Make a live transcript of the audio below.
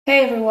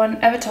Hey everyone,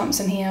 Eva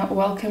Thompson here.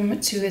 Welcome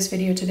to this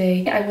video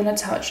today. I want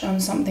to touch on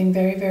something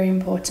very, very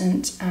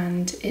important,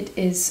 and it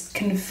is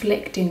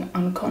conflicting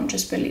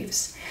unconscious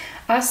beliefs.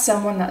 As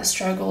someone that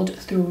struggled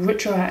through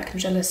retroactive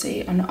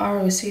jealousy and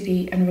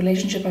ROCD and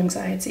relationship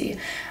anxiety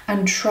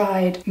and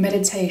tried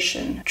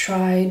meditation,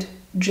 tried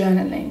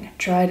journaling,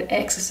 tried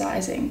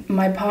exercising.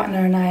 My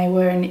partner and I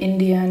were in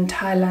India and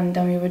Thailand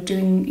and we were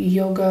doing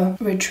yoga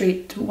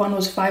retreat. One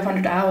was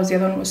 500 hours, the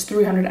other one was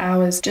 300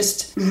 hours,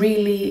 just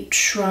really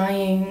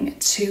trying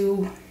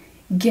to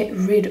get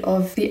rid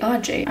of the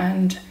RJ.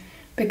 And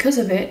because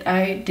of it,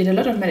 I did a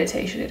lot of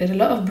meditation, I did a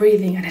lot of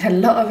breathing, I did a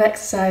lot of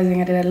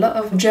exercising, I did a lot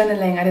of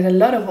journaling, I did a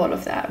lot of all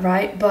of that,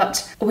 right?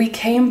 But we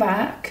came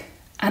back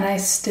and I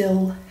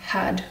still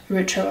had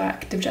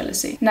retroactive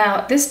jealousy.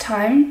 Now, this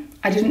time,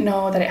 I didn't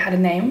know that it had a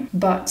name,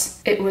 but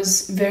it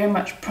was very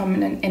much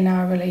prominent in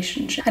our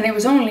relationship. And it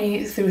was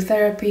only through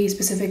therapy,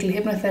 specifically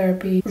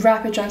hypnotherapy,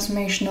 rapid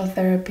transformational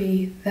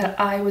therapy, that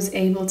I was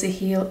able to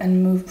heal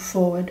and move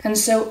forward. And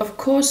so, of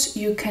course,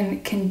 you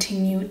can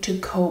continue to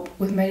cope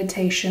with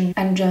meditation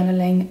and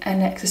journaling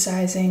and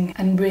exercising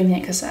and breathing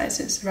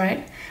exercises,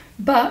 right?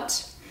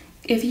 But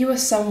if you are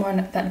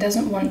someone that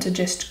doesn't want to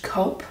just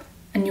cope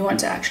and you want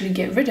to actually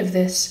get rid of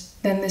this,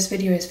 then this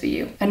video is for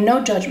you. And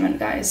no judgment,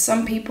 guys.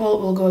 Some people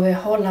will go their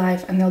whole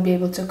life and they'll be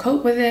able to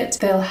cope with it.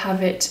 They'll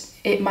have it.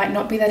 It might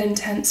not be that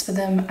intense for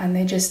them and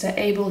they just are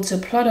able to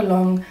plod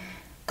along,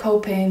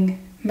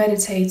 coping,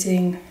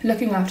 meditating,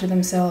 looking after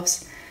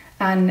themselves,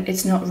 and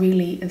it's not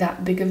really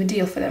that big of a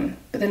deal for them.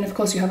 But then, of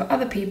course, you have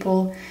other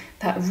people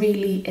that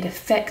really, it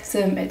affects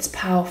them, it's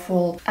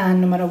powerful,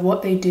 and no matter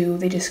what they do,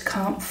 they just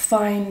can't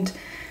find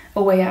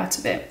a way out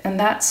of it. And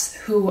that's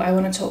who I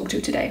want to talk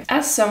to today.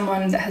 As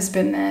someone that has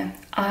been there,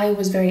 I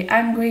was very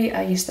angry.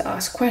 I used to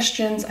ask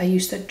questions. I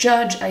used to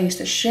judge. I used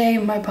to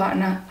shame my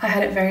partner. I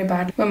had it very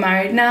bad. We're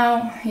married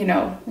now.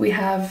 We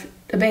have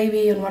a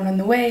baby and one on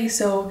the way.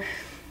 So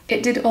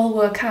it did all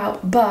work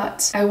out.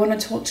 But I want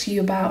to talk to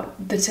you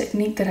about the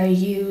technique that I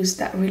used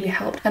that really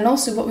helped, and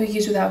also what we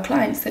use with our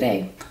clients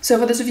today. So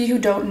for those of you who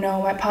don't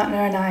know, my partner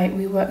and I,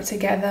 we work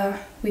together.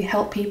 We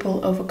help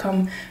people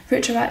overcome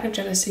retroactive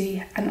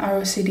jealousy and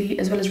ROCD,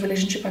 as well as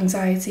relationship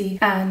anxiety.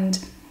 And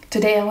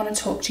today I want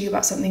to talk to you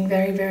about something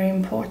very, very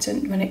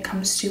important when it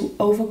comes to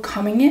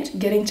overcoming it,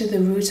 getting to the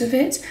root of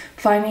it,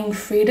 finding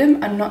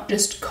freedom and not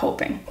just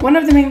coping. One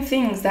of the main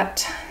things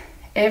that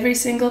every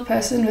single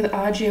person with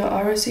RG or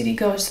ROCD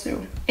goes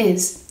through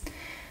is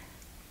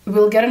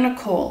we'll get on a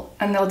call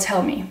and they'll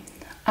tell me,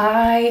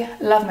 I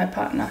love my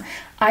partner.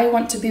 I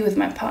want to be with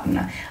my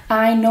partner.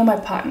 I know my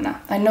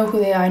partner. I know who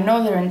they are. I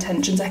know their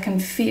intentions. I can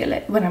feel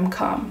it when I'm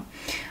calm.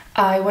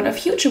 I want a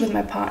future with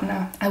my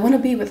partner. I want to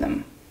be with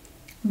them.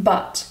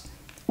 But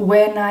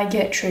when I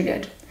get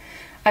triggered,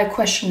 I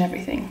question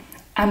everything.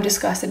 I'm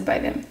disgusted by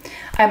them.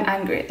 I'm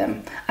angry at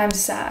them. I'm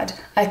sad.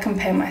 I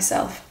compare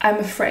myself. I'm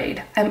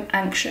afraid. I'm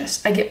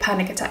anxious. I get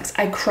panic attacks.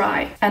 I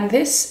cry. And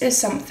this is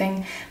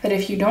something that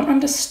if you don't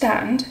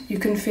understand, you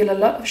can feel a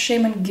lot of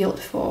shame and guilt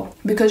for,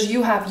 because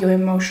you have your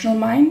emotional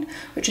mind,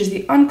 which is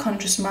the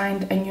unconscious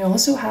mind, and you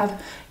also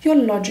have your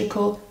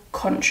logical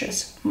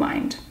conscious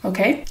mind,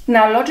 okay?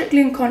 Now,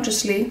 logically and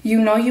consciously, you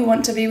know you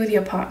want to be with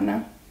your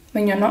partner.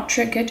 When you're not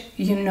triggered,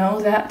 you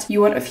know that you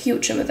want a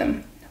future with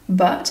them.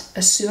 But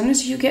as soon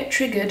as you get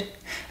triggered,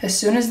 as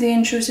soon as the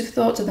intrusive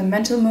thoughts or the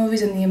mental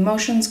movies and the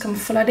emotions come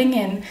flooding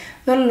in,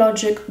 the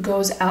logic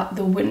goes out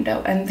the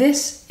window. And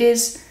this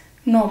is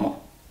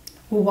normal.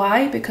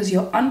 Why? Because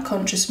your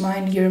unconscious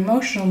mind, your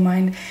emotional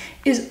mind,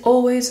 is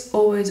always,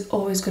 always,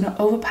 always going to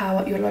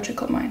overpower your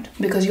logical mind.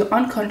 Because your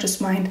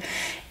unconscious mind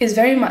is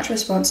very much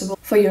responsible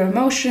for your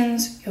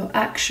emotions, your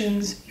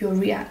actions, your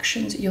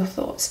reactions, your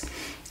thoughts.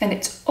 And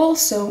it's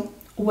also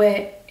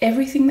where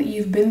everything that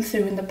you've been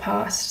through in the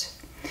past,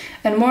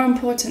 and more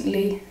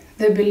importantly,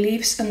 the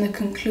beliefs and the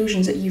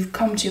conclusions that you've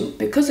come to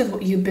because of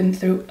what you've been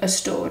through, are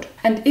stored.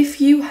 And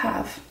if you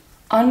have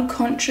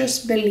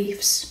unconscious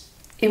beliefs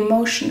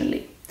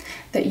emotionally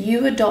that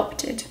you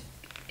adopted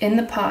in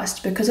the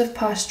past because of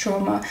past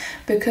trauma,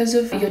 because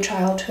of your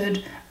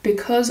childhood,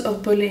 because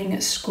of bullying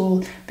at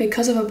school,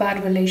 because of a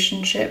bad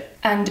relationship,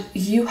 and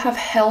you have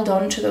held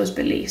on to those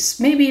beliefs,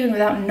 maybe even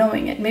without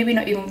knowing it, maybe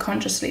not even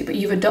consciously, but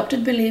you've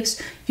adopted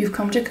beliefs, you've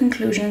come to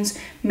conclusions,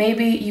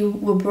 maybe you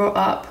were brought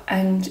up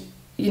and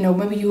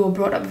maybe you were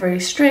brought up very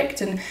strict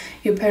and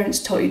your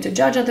parents taught you to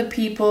judge other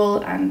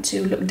people and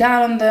to look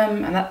down on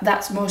them, and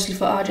that's mostly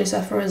for RJ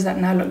sufferers that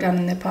now look down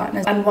on their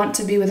partners and want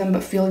to be with them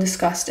but feel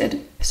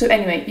disgusted. So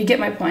anyway, you get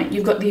my point.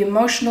 You've got the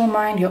emotional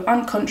mind, your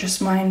unconscious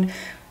mind,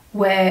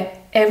 where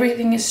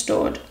everything is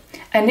stored.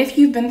 And if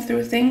you've been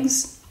through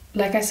things,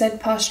 like I said,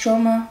 past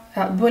trauma,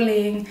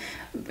 bullying,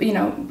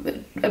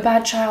 a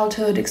bad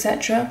childhood,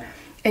 etc.,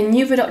 and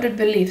you've adopted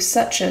beliefs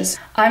such as,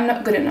 I'm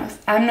not good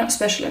enough, I'm not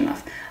special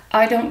enough,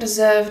 I don't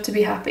deserve to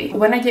be happy,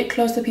 when I get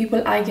close to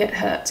people, I get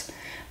hurt.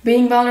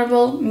 Being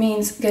vulnerable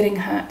means getting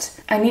hurt.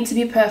 I need to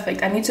be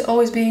perfect. I need to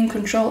always be in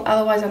control,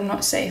 otherwise I'm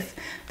not safe.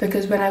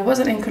 Because when I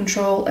wasn't in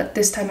control at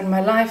this time in my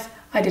life,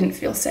 I didn't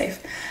feel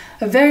safe.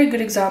 A very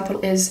good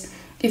example is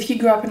if you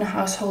grew up in a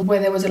household where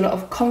there was a lot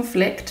of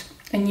conflict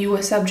and you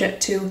were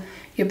subject to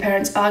your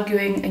parents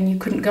arguing and you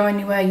couldn't go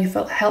anywhere, you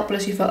felt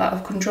helpless, you felt out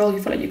of control, you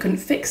felt like you couldn't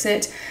fix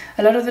it,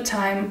 a lot of the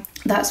time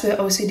that's where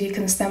OCD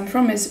can stem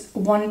from, is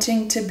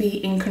wanting to be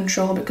in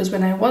control, because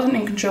when I wasn't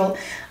in control,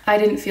 I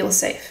didn't feel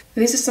safe.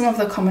 These are some of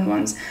the common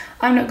ones.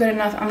 I'm not good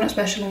enough, I'm not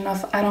special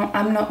enough,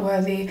 I'm not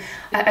worthy,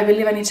 I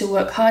believe I need to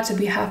work hard to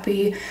be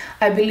happy,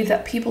 I believe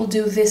that people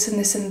do this and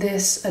this and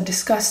this are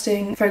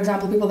disgusting. For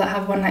example, people that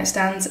have one night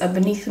stands are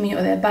beneath me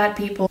or they're bad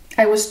people.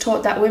 I was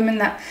taught that women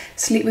that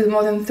sleep with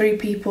more than 3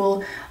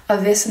 people are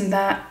this and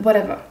that,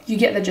 whatever. You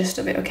get the gist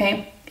of it,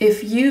 okay?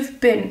 If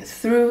you've been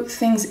through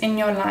things in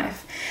your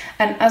life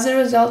and as a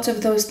result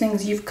of those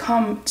things you've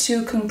come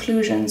to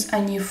conclusions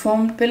and you've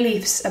formed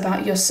beliefs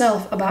about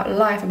yourself, about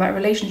life, about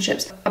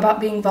relationships,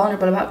 about being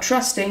vulnerable, about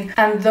trusting,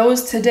 and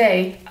those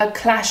today are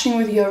clashing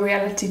with your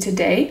reality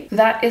today,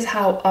 that is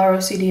how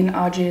ROCD and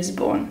RJ is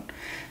born.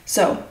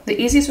 So the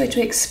easiest way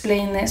to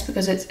explain this,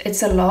 because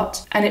it's a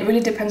lot and it really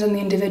depends on the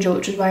individual,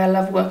 which is why I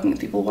love working with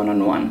people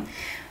one-on-one.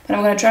 But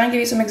I'm going to try and give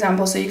you some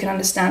examples so you can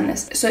understand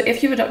this. So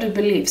if you've adopted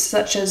beliefs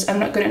such as I'm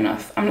not good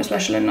enough, I'm not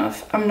special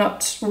enough, I'm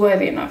not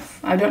worthy enough,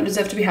 I don't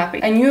deserve to be happy,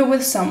 and you're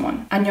with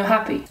someone and you're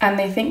happy and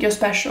they think you're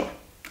special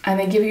and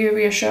they give you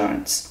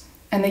reassurance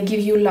and they give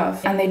you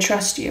love and they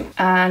trust you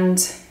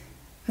and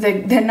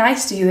they're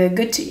nice to you, they're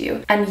good to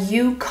you, and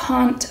you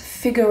can't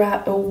figure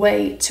out a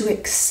way to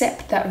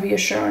accept that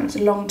reassurance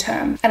long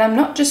term. And I'm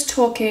not just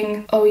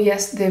talking, oh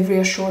yes, they've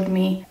reassured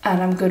me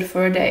and I'm good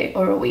for a day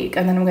or a week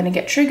and then I'm going to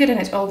get triggered and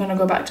it's all going to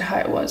go back to how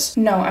it was.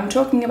 No, I'm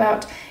talking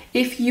about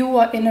if you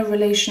are in a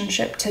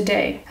relationship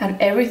today and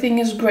everything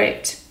is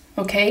great,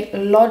 okay,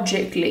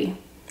 logically,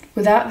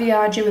 without the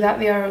RG, without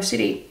the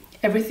ROCD,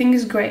 everything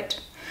is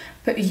great.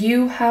 But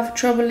you have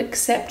trouble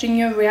accepting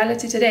your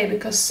reality today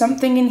because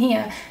something in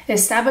here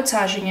is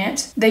sabotaging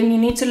it, then you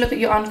need to look at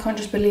your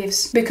unconscious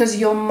beliefs, because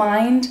your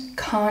mind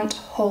can't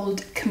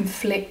hold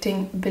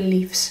conflicting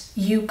beliefs.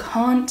 You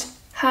can't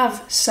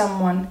have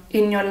someone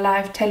in your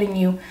life telling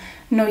you,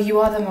 no, you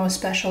are the most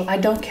special, I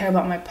don't care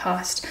about my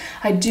past,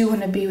 I do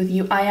want to be with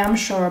you, I am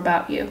sure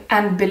about you,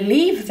 and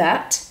believe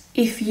that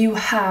if you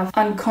have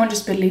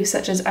unconscious beliefs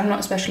such as I'm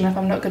not special enough,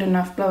 I'm not good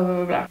enough, blah, blah,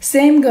 blah, blah.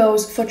 Same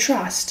goes for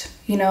trust.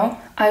 You know,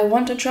 I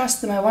want to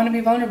trust them, I want to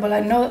be vulnerable, I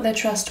know that they're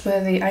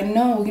trustworthy, I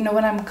know,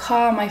 when I'm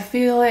calm, I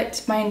feel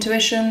it, my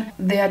intuition,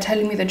 they are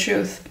telling me the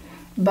truth.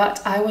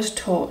 But I was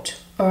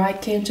taught, or I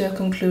came to a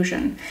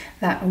conclusion,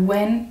 that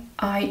when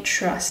I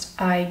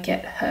trust, I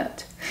get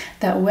hurt.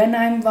 That when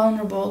I'm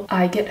vulnerable,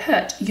 I get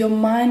hurt. Your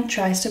mind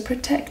tries to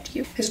protect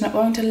you. It's not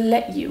going to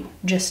let you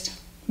just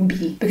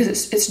be,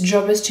 because its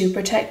job is to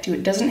protect you.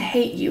 It doesn't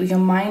hate you. Your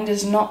mind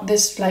is not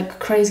this like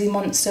crazy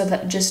monster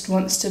that just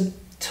wants to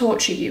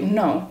torture you.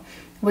 No.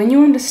 When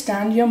you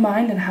understand your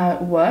mind and how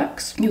it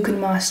works, you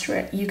can master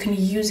it. You can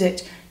use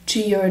it to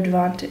your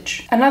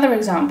advantage. Another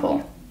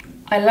example.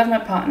 I love my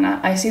partner.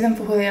 I see them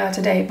for who they are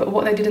today, but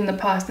what they did in the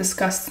past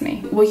disgusts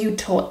me. Were you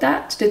taught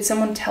that? Did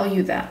someone tell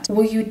you that?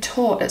 Were you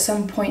taught at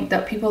some point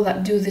that people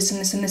that do this and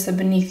this and this are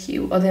beneath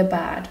you or they're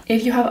bad?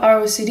 If you have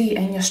ROCD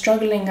and you're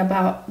struggling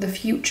about the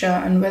future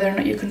and whether or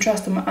not you can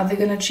trust them, are they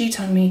going to cheat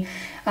on me?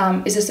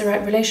 Is this the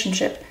right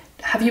relationship?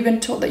 Have you been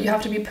taught that you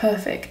have to be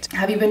perfect?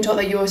 Have you been taught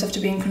that you always have to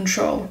be in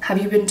control?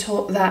 Have you been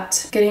taught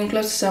that getting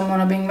close to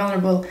someone or being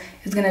vulnerable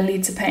is going to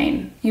lead to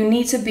pain? You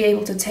need to be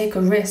able to take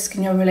a risk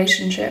in your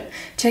relationship.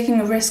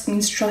 Taking a risk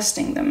means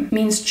trusting them,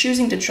 means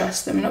choosing to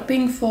trust them, not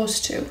being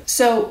forced to.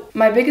 So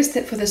my biggest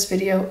tip for this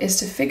video is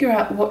to figure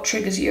out what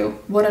triggers you,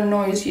 what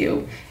annoys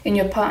you in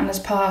your partner's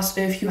past,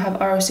 or if you have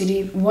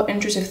ROCD, what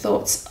intrusive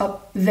thoughts are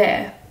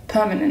there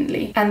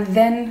permanently, and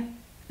then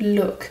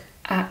look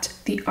at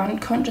the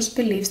unconscious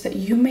beliefs that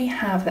you may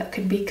have that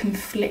could be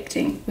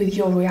conflicting with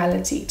your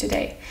reality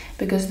today.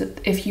 Because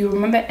if you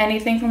remember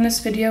anything from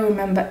this video,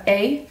 remember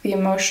A, the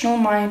emotional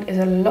mind is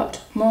a lot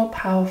more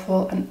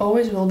powerful and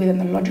always will be than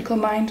the logical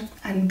mind,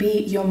 and B,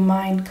 your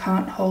mind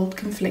can't hold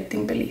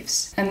conflicting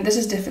beliefs. And this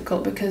is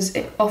difficult because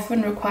it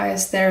often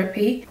requires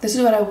therapy. This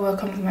is what I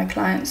work on with my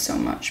clients so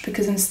much,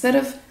 because instead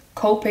of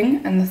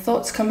coping and the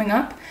thoughts coming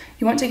up,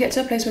 you want to get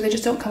to a place where they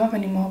just don't come up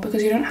anymore,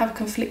 because you don't have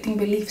conflicting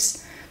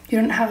beliefs. You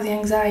don't have the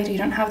anxiety, you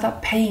don't have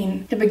that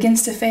pain. It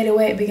begins to fade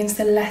away, it begins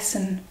to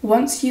lessen.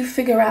 Once you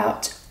figure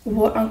out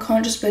what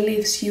unconscious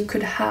beliefs you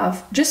could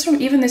have, just from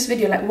even this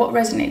video, like what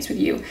resonates with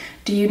you.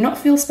 Do you not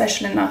feel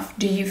special enough?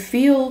 Do you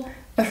feel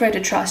afraid to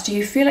trust? Do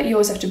you feel like you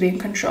always have to be in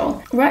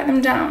control? Write them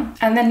down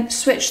and then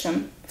switch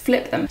them.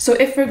 Flip them. So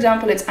if, for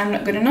example, it's I'm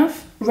not good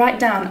enough,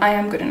 write down I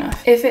am good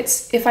enough. If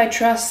it's if I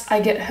trust, I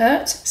get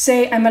hurt,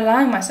 say I'm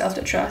allowing myself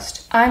to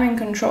trust. I'm in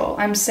control.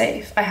 I'm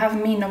safe. I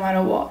have me no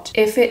matter what.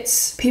 If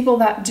it's people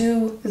that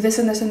do this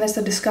and this and this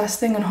are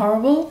disgusting and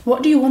horrible,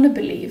 what do you want to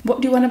believe? What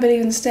do you want to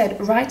believe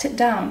instead? Write it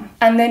down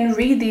and then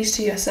read these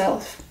to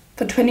yourself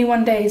for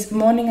 21 days,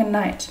 morning and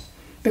night.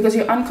 because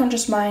your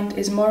unconscious mind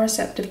is more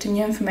receptive to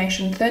new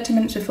information 30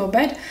 minutes before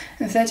bed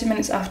and 30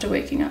 minutes after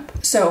waking up.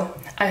 So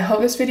I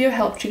hope this video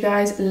helped you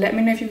guys. Let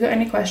me know if you've got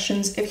any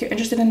questions. If you're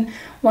interested in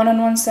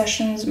one-on-one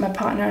sessions, my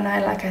partner and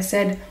I, like I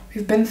said,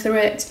 we've been through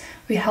it.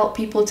 We help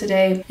people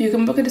today. You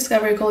can book a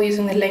discovery call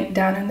using the link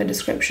down in the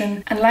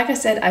description. And like I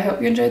said, I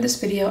hope you enjoyed this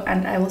video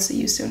and I will see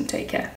you soon. Take care.